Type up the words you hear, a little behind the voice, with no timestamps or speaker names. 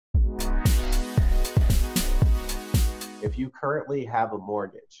if you currently have a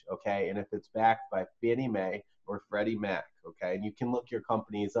mortgage, okay, and if it's backed by Fannie Mae or Freddie Mac, okay, and you can look your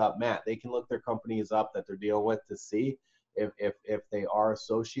companies up, Matt, they can look their companies up that they're dealing with to see if they are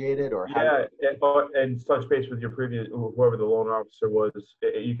associated or yeah, and touch base with your previous whoever the loan officer was.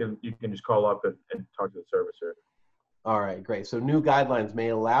 You can just call up and talk to the servicer. All right, great. So new guidelines may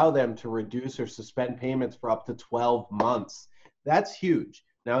allow them to reduce or suspend payments for up to 12 months. That's huge.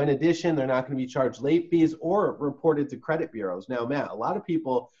 Now, in addition, they're not going to be charged late fees or reported to credit bureaus. Now, Matt, a lot of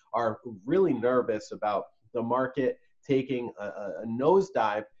people are really nervous about the market taking a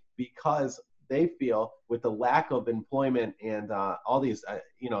nosedive because they feel with the lack of employment and all these,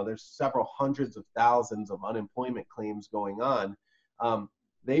 there's several hundreds of thousands of unemployment claims going on.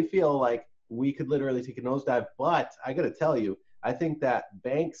 They feel like we could literally take a nosedive. But I got to tell you, I think that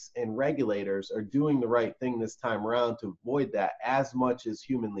banks and regulators are doing the right thing this time around to avoid that as much as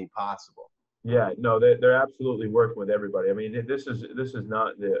humanly possible. Yeah, no, they're absolutely working with everybody. I mean, this is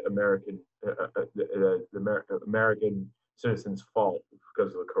not the American citizens' fault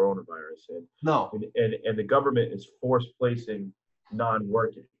because of the coronavirus, and the government is force placing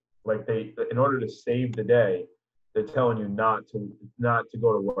non-working. Like in order to save the day, they're telling you not to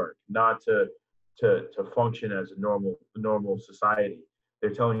go to work, not to function as a normal society. They're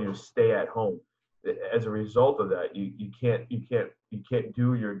telling you to stay at home. As a result of that, you can't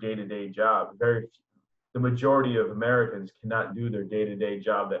do your day-to-day job. The majority of Americans cannot do their day-to-day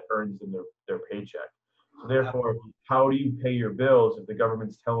job that earns them their paycheck. So therefore, how do you pay your bills if the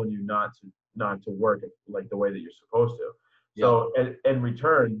government's telling you not to work like the way that you're supposed to? So in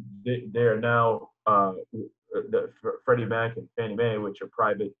return, they are now the Freddie Mac and Fannie Mae, which are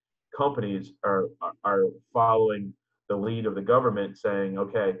private companies, are following the lead of the government, saying,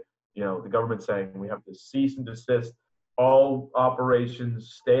 okay, the government's saying we have to cease and desist all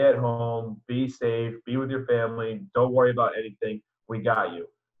operations, stay at home, be safe, be with your family, don't worry about anything. We got you.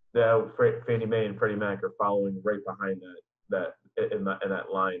 The Fannie Mae and Freddie Mac are following right behind that in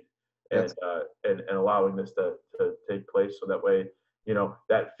that line, and allowing this to take place. So that way,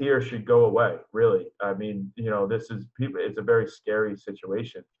 that fear should go away. Really, I mean, this is people. It's a very scary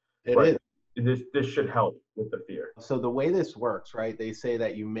situation. It is. This should help with the fear. So the way this works, right, they say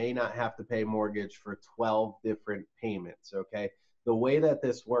that you may not have to pay mortgage for 12 different payments, okay? The way that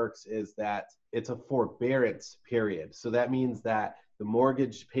this works is that it's a forbearance period. So that means that the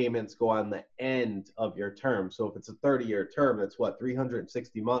mortgage payments go on the end of your term. So if it's a 30-year term, that's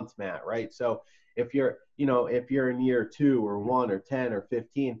 360 months, Matt, right? So if you're in year 2 or 1 or 10 or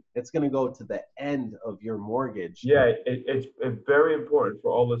 15, it's going to go to the end of your mortgage. Yeah, it's very important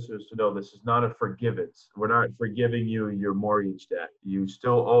for all listeners to know this is not a forgiveness. We're not forgiving you your mortgage debt. You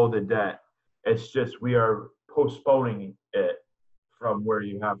still owe the debt. It's just we are postponing it from where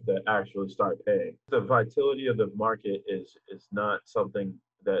you have to actually start paying. The vitality of the market is not something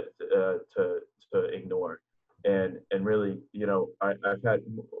that to ignore. And really, I've had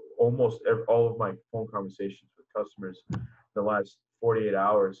almost all of my phone conversations with customers in the last 48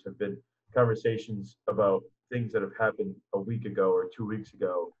 hours have been conversations about things that have happened a week ago or 2 weeks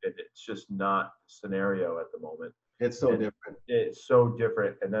ago, and it's just not scenario at the moment. It's so different. It's so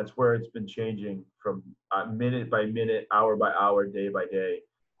different, and that's where it's been changing from minute by minute, hour by hour, day by day.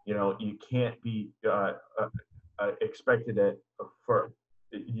 You can't be expected for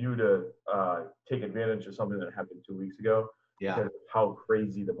you to take advantage of something that happened 2 weeks ago. Yeah. Because of how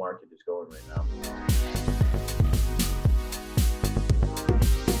crazy the market is going right now.